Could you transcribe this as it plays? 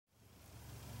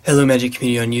Hello Magic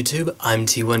community on YouTube, I'm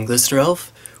T1 Glistener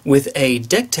Elf with a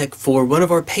deck tech for one of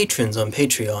our patrons on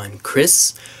Patreon,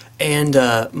 Chris, and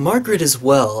Margaret as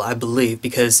well, I believe,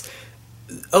 because,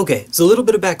 okay, so a little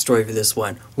bit of backstory for this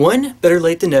one. One, better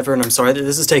late than never, and I'm sorry that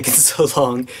this has taken so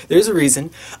long, there's a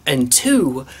reason. And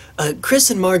two, Chris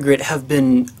and Margaret have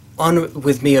been on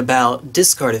with me about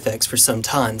discard effects for some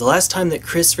time. The last time that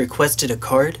Chris requested a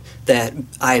card that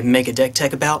I make a deck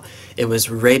tech about, it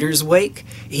was Raider's Wake.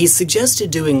 He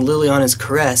suggested doing Liliana's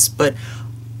Caress, but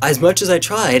as much as I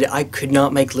tried, I could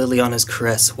not make Liliana's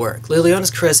Caress work.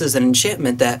 Liliana's Caress is an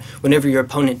enchantment that whenever your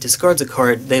opponent discards a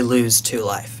card, they lose 2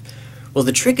 life. Well,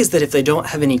 the trick is that if they don't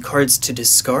have any cards to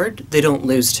discard, they don't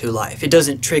lose 2 life. It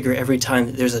doesn't trigger every time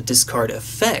that there's a discard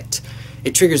effect.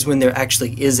 It triggers when there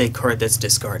actually is a card that's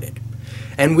discarded.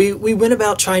 And we went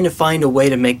about trying to find a way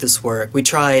to make this work.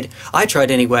 I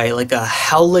tried anyway, like a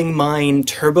Howling Mine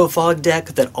Turbo Fog deck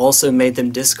that also made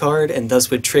them discard and thus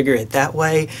would trigger it that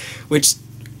way, which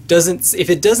doesn't,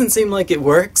 if it doesn't seem like it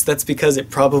works, that's because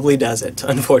it probably doesn't,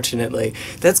 unfortunately.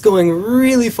 That's going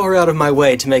really far out of my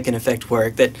way to make an effect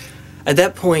work. That at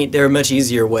that point, there are much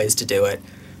easier ways to do it.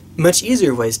 Much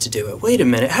easier ways to do it. Wait a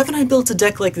minute, haven't I built a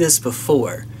deck like this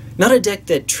before? Not a deck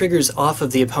that triggers off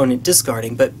of the opponent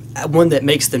discarding, but one that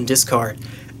makes them discard,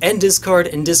 and discard,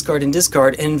 and discard, and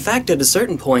discard, and in fact at a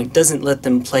certain point doesn't let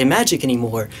them play Magic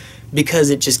anymore, because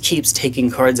it just keeps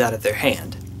taking cards out of their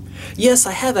hand. Yes,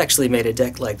 I have actually made a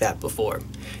deck like that before.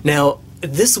 Now,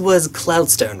 this was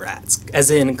Cloudstone Rats, as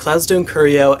in Cloudstone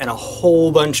Curio and a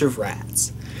whole bunch of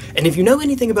rats. And if you know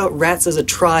anything about rats as a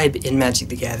tribe in Magic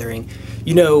the Gathering,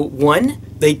 you know, 1,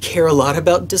 they care a lot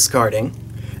about discarding,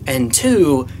 and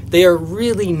 2, they are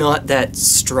really not that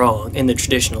strong in the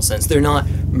traditional sense. They're not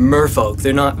merfolk,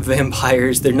 they're not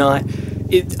vampires, they're not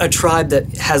a tribe that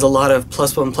has a lot of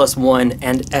 +1/+1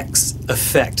 and X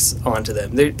effects onto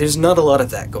them. There's not a lot of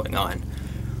that going on.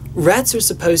 Rats are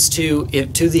supposed to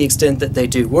the extent that they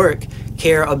do work,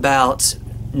 care about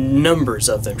numbers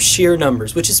of them, sheer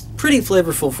numbers, which is pretty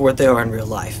flavorful for what they are in real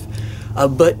life.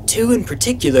 But 2 in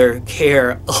particular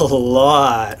care a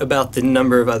lot about the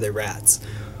number of other rats.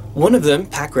 One of them,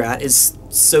 Pack Rat, is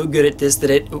so good at this that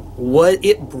it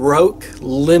broke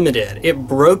Limited. It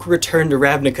broke Return to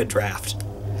Ravnica draft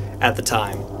at the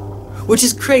time. Which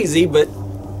is crazy, but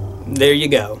there you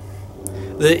go.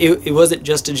 It wasn't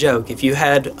just a joke. If you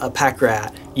had a Pack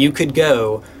Rat, you could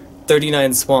go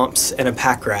 39 Swamps and a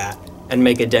Pack Rat and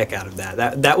make a deck out of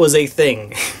that. That was a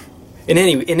thing. In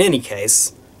any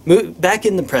case, back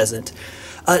in the present.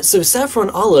 So Saffron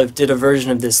Olive did a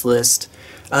version of this list.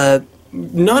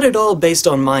 Not at all based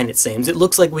on mine, it seems. It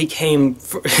looks like we came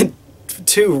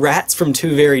 2 rats from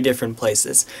 2 very different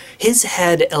places. His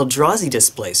had Eldrazi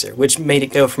Displacer, which made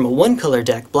it go from a 1-color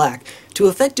deck, black, to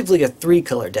effectively a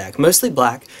 3-color deck, mostly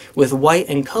black, with white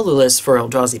and colorless for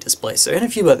Eldrazi Displacer, and a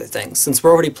few other things. Since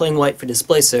we're already playing white for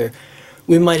Displacer,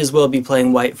 we might as well be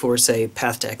playing white for, say,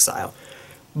 Path to Exile.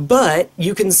 But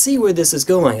you can see where this is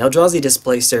going. Eldrazi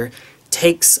Displacer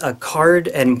takes a card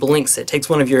and blinks it, takes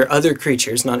one of your other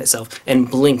creatures, not itself, and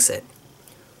blinks it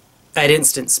at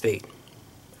instant speed.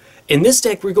 In this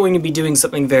deck, we're going to be doing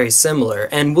something very similar,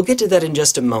 and we'll get to that in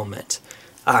just a moment.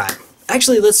 Alright,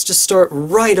 actually, let's just start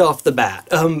right off the bat.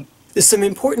 There's some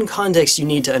important context you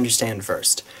need to understand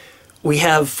first. We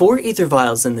have 4 Æther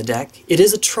Vials in the deck. It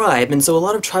is a tribe, and so a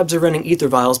lot of tribes are running Æther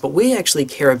Vials, but we actually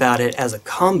care about it as a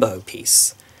combo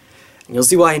piece. You'll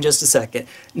see why in just a second.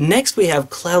 Next we have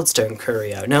Cloudstone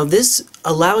Curio. Now this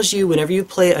allows you, whenever you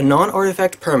play a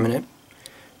non-artifact permanent,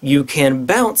 you can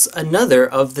bounce another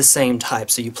of the same type.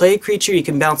 So you play a creature, you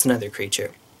can bounce another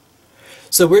creature.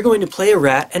 So we're going to play a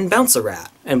rat and bounce a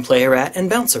rat, and play a rat and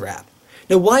bounce a rat.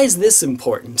 Now why is this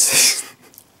important?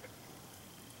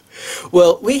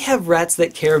 Well, we have rats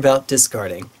that care about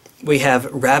discarding. We have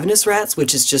Ravenous Rats,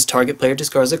 which is just target player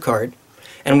discards a card,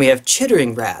 and we have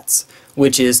Chittering Rats,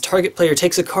 which is target player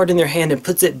takes a card in their hand and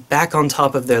puts it back on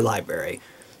top of their library.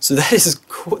 So that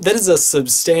is a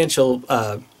substantial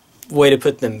way to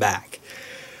put them back.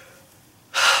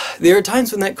 There are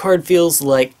times when that card feels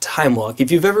like Time Walk.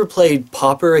 If you've ever played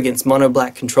Pauper against Mono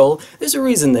Black Control, there's a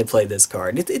reason they play this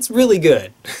card. It's really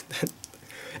good.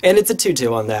 And it's a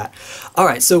 2/2 on that.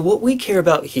 Alright, so what we care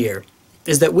about here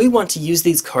is that we want to use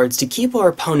these cards to keep our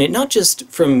opponent not just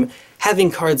from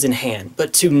having cards in hand,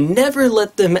 but to never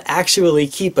let them actually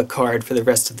keep a card for the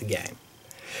rest of the game.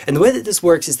 And the way that this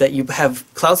works is that you have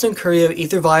Cloudstone Curio,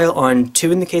 Æther Vial on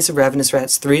 2 in the case of Ravenous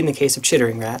Rats, 3 in the case of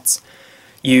Chittering Rats.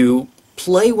 You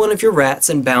play one of your rats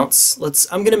and bounce,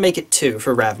 I'm going to make it 2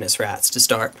 for Ravenous Rats to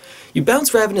start. You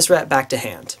bounce Ravenous Rat back to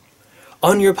hand.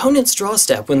 On your opponent's draw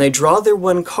step, when they draw their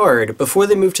 1 card, before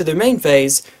they move to their main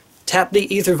phase, tap the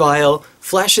Æther Vial,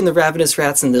 flash in the Ravenous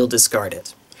Rats, and they'll discard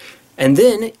it. And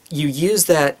then you use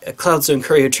that Cloudstone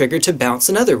Curio trigger to bounce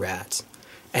another rat.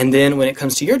 And then when it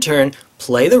comes to your turn,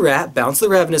 play the rat, bounce the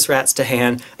Ravenous Rats to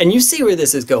hand, and you see where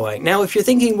this is going. Now if you're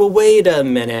thinking, well wait a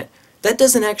minute, that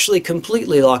doesn't actually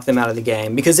completely lock them out of the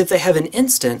game, because if they have an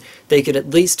instant, they could at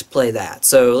least play that.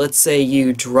 So let's say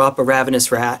you drop a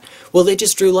Ravenous Rat, well they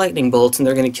just drew lightning bolts and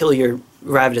they're going to kill your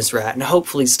Ravenous Rat and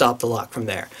hopefully stop the lock from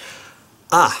there.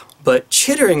 But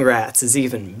Chittering Rats is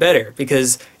even better,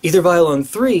 because Æther Vial on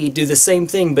 3 do the same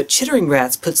thing, but Chittering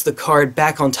Rats puts the card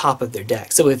back on top of their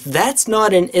deck. So if that's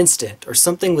not an instant, or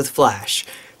something with flash,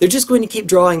 they're just going to keep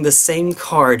drawing the same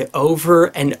card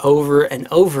over and over and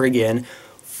over again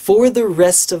for the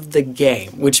rest of the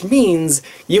game, which means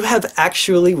you have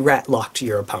actually rat-locked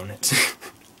your opponent.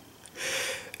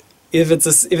 If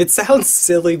it sounds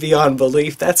silly beyond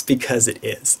belief, that's because it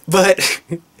is. But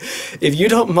if you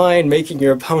don't mind making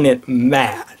your opponent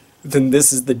mad, then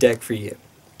this is the deck for you.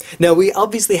 Now, we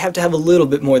obviously have to have a little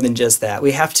bit more than just that.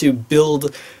 We have to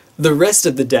build the rest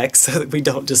of the deck so that we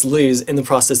don't just lose in the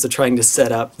process of trying to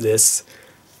set up this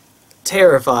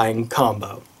terrifying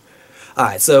combo.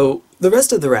 Alright, so the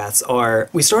rest of the rats are,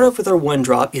 we start off with our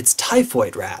 1-drop, it's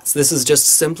Typhoid Rats. This is just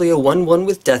simply a 1/1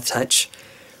 with Death Touch,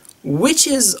 which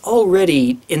is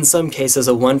already, in some cases,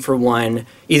 a 1-for-1.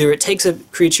 Either it takes a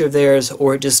creature of theirs,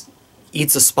 or it just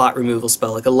eats a spot removal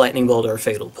spell, like a Lightning Bolt or a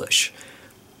Fatal Push.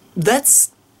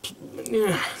 That's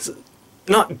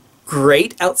not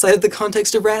great outside of the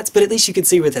context of rats, but at least you can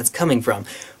see where that's coming from.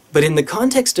 But in the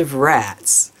context of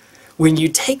rats, when you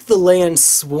take the land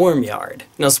Swarmyard,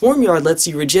 now Swarmyard lets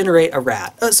you regenerate a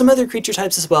rat, some other creature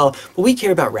types as well, but we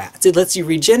care about rats. It lets you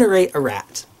regenerate a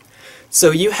rat.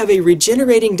 So you have a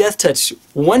regenerating Death Touch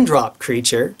 1-drop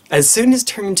creature. As soon as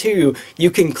turn 2,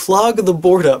 you can clog the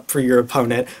board up for your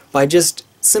opponent by just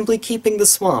simply keeping the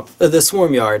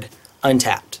Swarmyard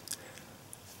untapped.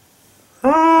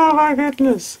 Oh my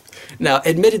goodness! Now,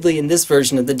 admittedly, in this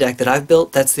version of the deck that I've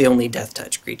built, that's the only Death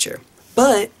Touch creature.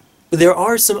 But there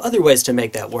are some other ways to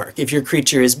make that work. If your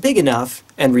creature is big enough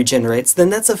and regenerates, then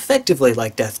that's effectively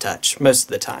like Death Touch most of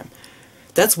the time.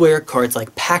 That's where cards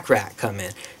like Pack Rat come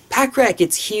in. Pack Rat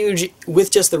gets huge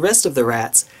with just the rest of the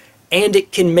rats, and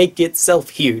it can make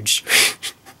itself huge.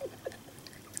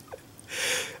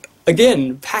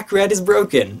 Again, Pack Rat is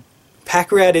broken. Pack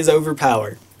Rat is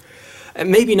overpowered. And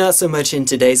maybe not so much in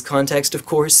today's context, of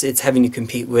course. It's having to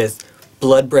compete with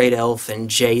Bloodbraid Elf and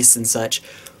Jace and such,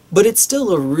 but it's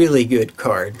still a really good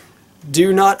card.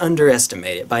 Do not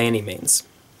underestimate it by any means.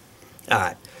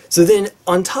 Alright. So then,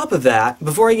 on top of that,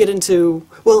 before I get into,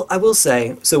 well, I will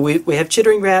say, so we have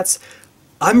Chittering Rats.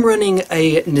 I'm running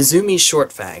a Nezumi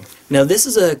Shortfang. Now this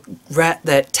is a rat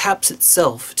that taps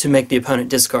itself to make the opponent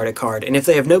discard a card, and if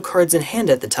they have no cards in hand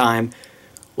at the time,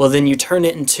 well then you turn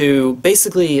it into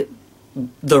basically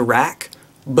the rack,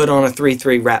 but on a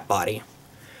 3/3 rat body.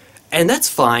 And that's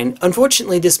fine.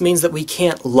 Unfortunately, this means that we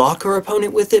can't lock our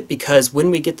opponent with it, because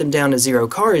when we get them down to 0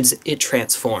 cards, it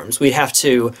transforms. We have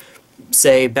to,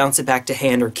 say, bounce it back to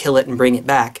hand or kill it and bring it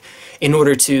back in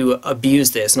order to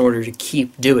abuse this, in order to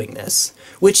keep doing this.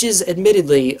 Which is,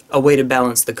 admittedly, a way to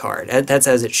balance the card. That's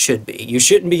as it should be. You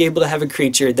shouldn't be able to have a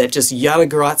creature that just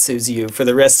Yawgmoths you for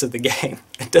the rest of the game.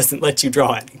 It doesn't let you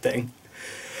draw anything.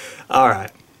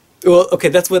 Alright. Well, okay,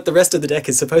 that's what the rest of the deck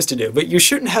is supposed to do, but you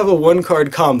shouldn't have a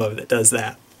 1-card combo that does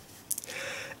that.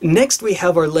 Next we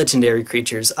have our legendary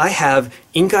creatures. I have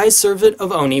Inkai's Servant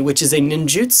of Oni, which is a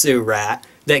ninjutsu rat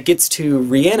that gets to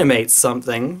reanimate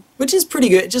something, which is pretty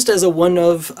good, just as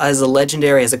a as a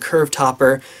legendary, as a curve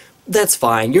topper. That's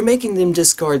fine. You're making them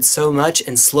discard so much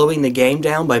and slowing the game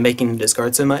down by making them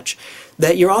discard so much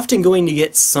that you're often going to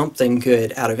get something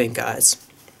good out of Inkai's.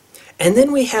 And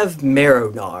then we have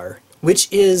Marrow-Gnawer, which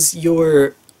is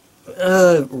your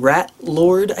rat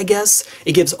lord, I guess.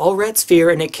 It gives all rats fear,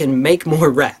 and it can make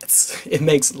more rats. It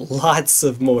makes lots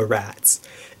of more rats.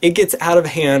 It gets out of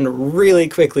hand really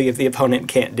quickly if the opponent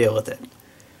can't deal with it.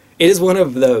 It is one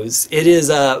of those. It is,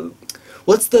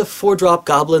 what's the 4-drop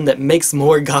goblin that makes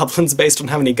more goblins based on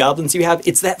how many goblins you have?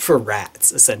 It's that for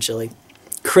rats, essentially.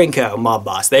 Krinko, Mob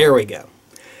Boss. There we go.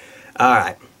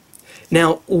 Alright.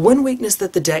 Now, one weakness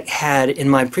that the deck had in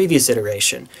my previous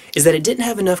iteration is that it didn't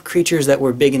have enough creatures that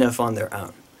were big enough on their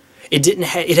own. It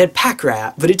had Pack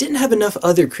Rat, but it didn't have enough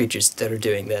other creatures that are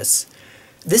doing this.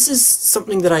 This is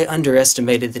something that I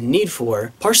underestimated the need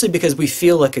for, partially because we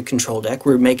feel like a control deck,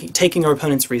 we're taking our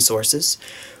opponent's resources,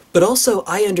 but also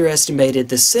I underestimated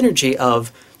the synergy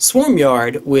of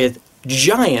Swarmyard with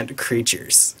giant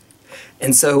creatures.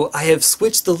 And so I have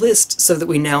switched the list so that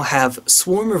we now have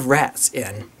Swarm of Rats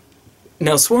in.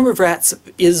 Now, Swarm of Rats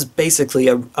is basically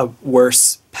a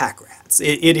worse pack rats.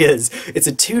 It is. It's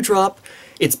a 2-drop.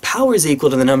 Its power is equal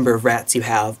to the number of rats you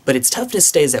have, but its toughness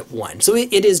stays at 1. So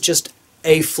it is just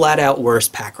a flat-out worse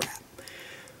pack rat.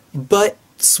 But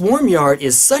Swarmyard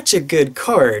is such a good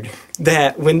card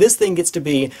that when this thing gets to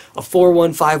be a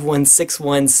 4/1, 5/1,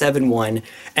 6/1, 7/1,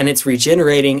 and it's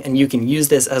regenerating and you can use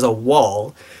this as a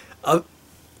wall,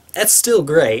 that's still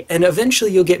great. And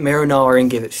eventually you'll get Marrow-Gnawer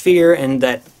and give it fear, and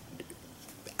that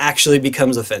actually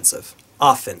becomes offensive.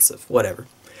 Offensive, whatever.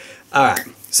 Alright,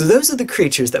 so those are the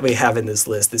creatures that we have in this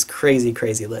list, this crazy,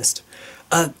 crazy list.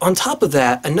 On top of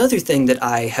that, another thing that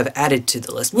I have added to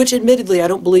the list, which admittedly I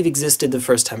don't believe existed the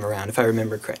first time around, if I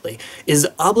remember correctly, is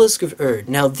Obelisk of Urd.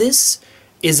 Now this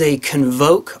is a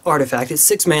Convoke artifact. It's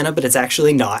 6 mana, but it's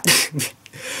actually not,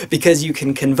 because you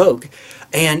can Convoke,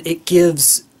 and it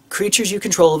gives creatures you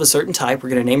control of a certain type, we're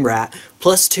going to name rat,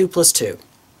 +2/+2,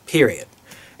 period.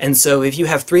 And so if you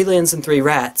have 3 lands and 3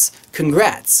 rats,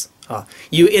 congrats!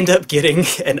 You end up getting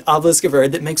an Obelisk of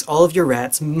Urd that makes all of your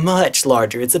rats much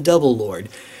larger. It's a double lord.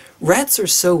 Rats are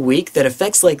so weak that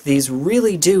effects like these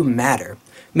really do matter.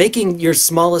 Making your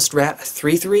smallest rat a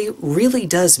 3/3 really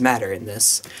does matter in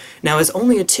this. Now it's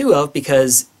only a 2-of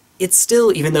because it's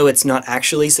still, even though it's not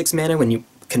actually 6 mana when you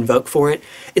Convoke for it,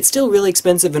 it's still really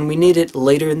expensive and we need it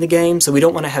later in the game, so we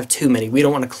don't want to have too many. We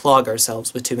don't want to clog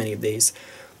ourselves with too many of these.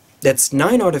 That's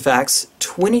 9 artifacts,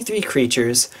 23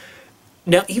 creatures.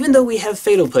 Now, even though we have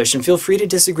Fatal Push, and feel free to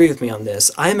disagree with me on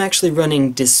this, I am actually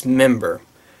running Dismember.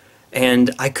 And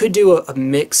I could do a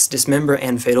mix Dismember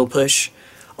and Fatal Push.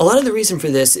 A lot of the reason for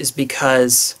this is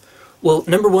because, well,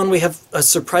 number one, we have a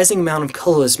surprising amount of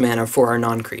colorless mana for our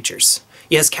non-creatures.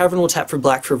 Yes, Cavern will tap for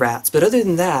black for rats, but other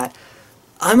than that,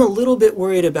 I'm a little bit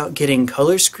worried about getting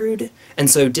color screwed, and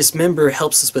so Dismember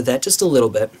helps us with that just a little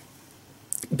bit.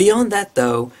 Beyond that,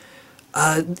 though,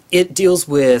 it deals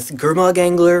with Gurmag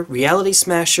Angler, Reality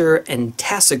Smasher, and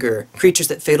Tassiger, creatures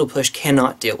that Fatal Push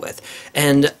cannot deal with.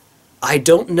 And I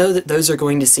don't know that those are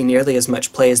going to see nearly as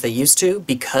much play as they used to,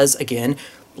 because, again,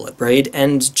 Bloodbraid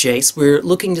and Jace, we're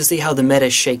looking to see how the meta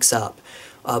shakes up.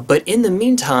 But in the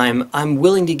meantime, I'm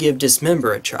willing to give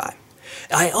Dismember a try.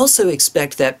 I also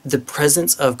expect that the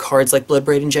presence of cards like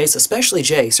Bloodbraid and Jace, especially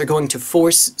Jace, are going to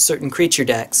force certain creature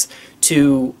decks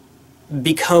to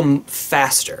become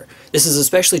faster. This is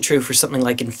especially true for something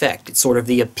like Infect. It's sort of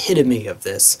the epitome of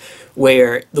this,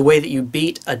 where the way that you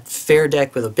beat a fair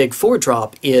deck with a big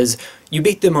 4-drop is you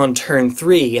beat them on turn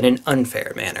 3 in an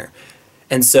unfair manner.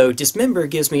 And so Dismember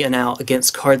gives me an out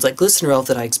against cards like Glistener Elf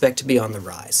that I expect to be on the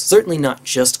rise. Certainly not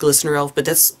just Glistener Elf, but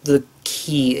that's the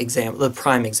key example, the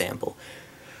prime example.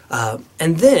 And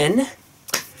then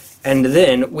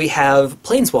we have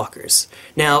Planeswalkers.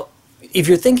 Now, if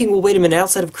you're thinking, well, wait a minute,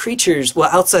 outside of creatures, well,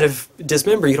 outside of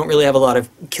Dismember, you don't really have a lot of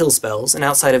kill spells, and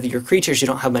outside of your creatures, you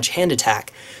don't have much hand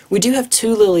attack. We do have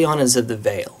 2 Lilianas of the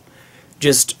Veil.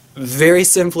 Just very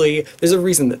simply, there's a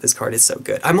reason that this card is so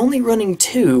good. I'm only running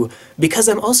 2 because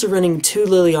I'm also running 2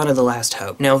 Liliana the Last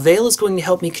Hope. Now, Veil is going to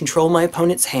help me control my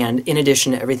opponent's hand in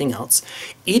addition to everything else.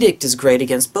 Edict is great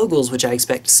against Bogles, which I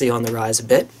expect to see on the rise a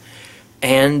bit.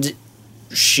 And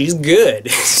she's good.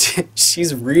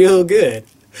 She's real good.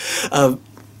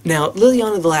 Now,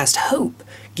 Liliana the Last Hope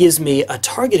gives me a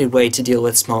targeted way to deal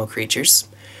with small creatures,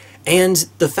 and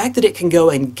the fact that it can go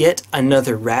and get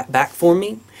another rat back for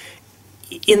me,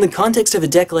 in the context of a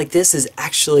deck like this, is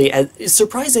actually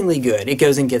surprisingly good. It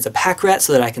goes and gets a pack rat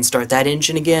so that I can start that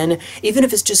engine again, even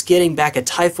if it's just getting back a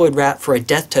Typhoid Rat for a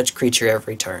Death Touch creature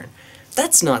every turn.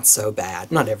 That's not so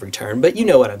bad. Not every turn, but you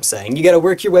know what I'm saying. You gotta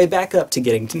work your way back up to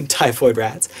getting Typhoid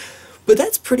Rats. But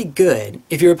that's pretty good.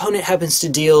 If your opponent happens to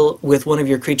deal with one of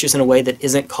your creatures in a way that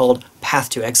isn't called Path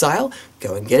to Exile,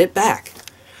 go and get it back.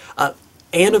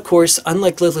 And of course,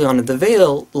 unlike Liliana the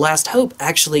Veil, Last Hope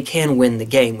actually can win the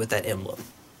game with that emblem.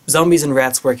 Zombies and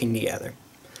rats working together.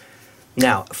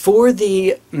 Now, for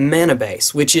the mana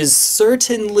base, which is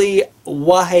certainly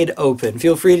wide open,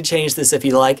 feel free to change this if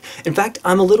you like. In fact,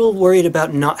 I'm a little worried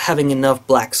about not having enough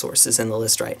black sources in the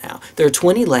list right now. There are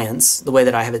 20 lands, the way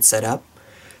that I have it set up.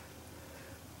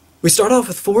 We start off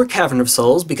with 4 Cavern of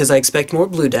Souls, because I expect more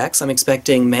blue decks. I'm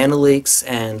expecting Mana Leaks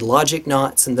and Logic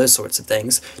Knots and those sorts of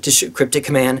things, to Cryptic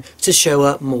Command, to show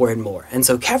up more and more. And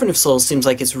so Cavern of Souls seems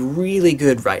like it's really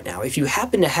good right now. If you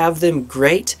happen to have them,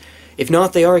 great. If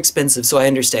not, they are expensive, so I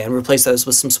understand. Replace those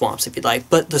with some swamps if you'd like.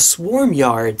 But the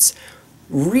Swarmyards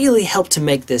really help to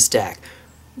make this deck.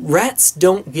 Rats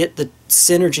don't get the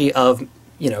synergy of,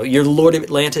 you know, your Lord of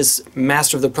Atlantis,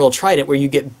 Master of the Pearl Trident, where you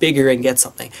get bigger and get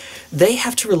something. They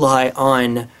have to rely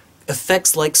on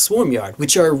effects like Swarmyard,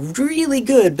 which are really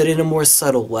good, but in a more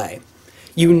subtle way.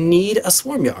 You need a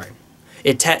Swarmyard.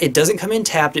 It doesn't come in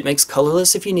tapped, it makes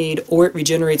colorless if you need, or it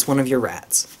regenerates one of your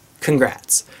rats.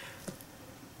 Congrats.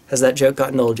 Has that joke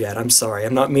gotten old yet? I'm sorry,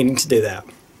 I'm not meaning to do that.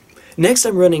 Next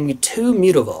I'm running 2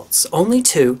 Mutavaults. Only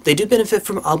 2. They do benefit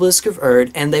from Obelisk of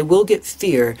Urd, and they will get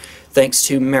Fear thanks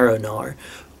to Marrow-Gnawer.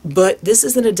 But this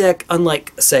isn't a deck,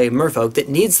 unlike, say, Merfolk, that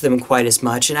needs them quite as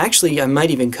much, and actually I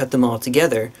might even cut them all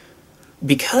together,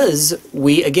 because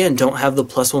we, again, don't have the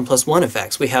 +1/+1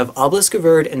 effects. We have Obelisk of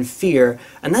Urd and Fear,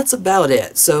 and that's about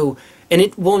it. So, and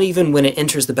it won't even, when it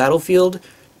enters the battlefield,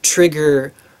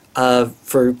 trigger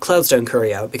for Cloudstone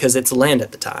Curio, because it's land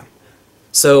at the time.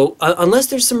 So, unless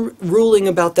there's some ruling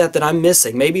about that I'm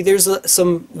missing, maybe there's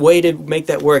some way to make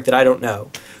that work that I don't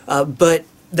know. But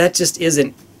that just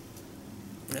isn't...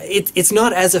 It's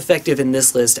not as effective in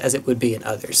this list as it would be in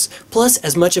others. Plus,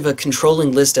 as much of a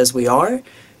controlling list as we are,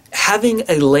 having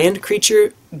a land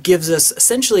creature gives us,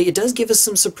 essentially, it does give us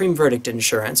some Supreme Verdict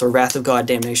insurance, or Wrath of God,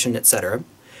 Damnation, etc.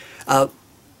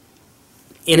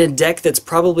 In a deck that's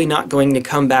probably not going to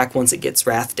come back once it gets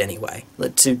Wrathed anyway,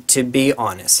 to be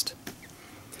honest.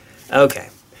 Okay.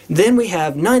 Then we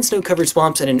have 9 Snow-Covered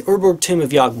Swamps and an Urborg Tomb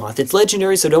of Yawgmoth. It's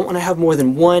legendary, so don't want to have more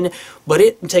than 1, but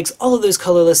it takes all of those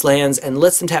colorless lands and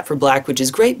lets them tap for black, which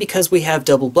is great because we have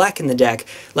double black in the deck,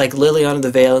 like Liliana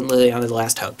the Veil and Liliana the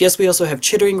Last Hope. Yes, we also have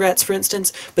Chittering Rats, for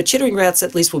instance, but Chittering Rats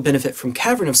at least will benefit from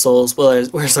Cavern of Souls,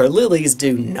 whereas our Lilies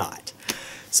do not.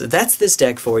 So that's this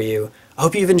deck for you. I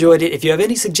hope you've enjoyed it. If you have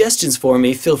any suggestions for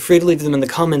me, feel free to leave them in the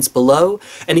comments below.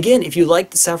 And again, if you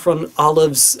like the Saffron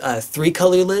Olive's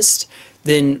 3-color list,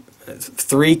 then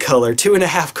 3-color,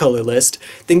 2.5 color list,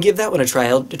 then give that one a try.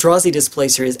 Eldrazi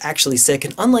Displacer is actually sick,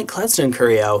 and unlike Cloudstone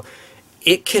Curio,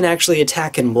 it can actually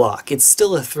attack and block. It's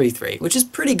still a 3/3, which is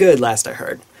pretty good last I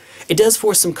heard. It does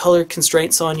force some color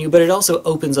constraints on you, but it also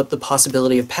opens up the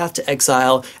possibility of Path to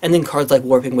Exile, and then cards like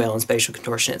Warping Wail and Spatial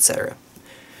Contortion, etc.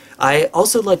 I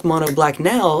also like Mono Black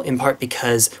now, in part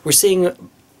because we're seeing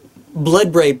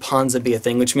Bloodbraid Ponza be a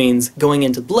thing, which means going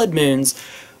into Blood Moons,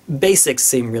 basics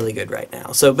seem really good right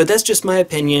now. So, but that's just my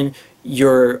opinion.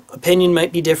 Your opinion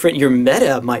might be different, your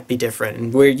meta might be different,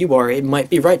 and where you are, it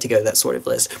might be right to go that sort of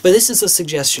list. But this is a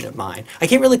suggestion of mine. I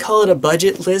can't really call it a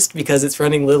budget list because it's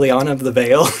running Liliana of the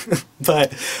Veil,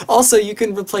 but also you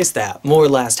can replace that. More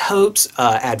Last Hopes,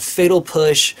 add Fatal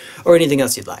Push, or anything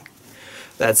else you'd like.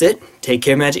 That's it. Take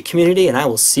care, Magic community, and I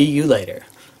will see you later.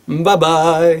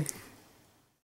 Bye-bye!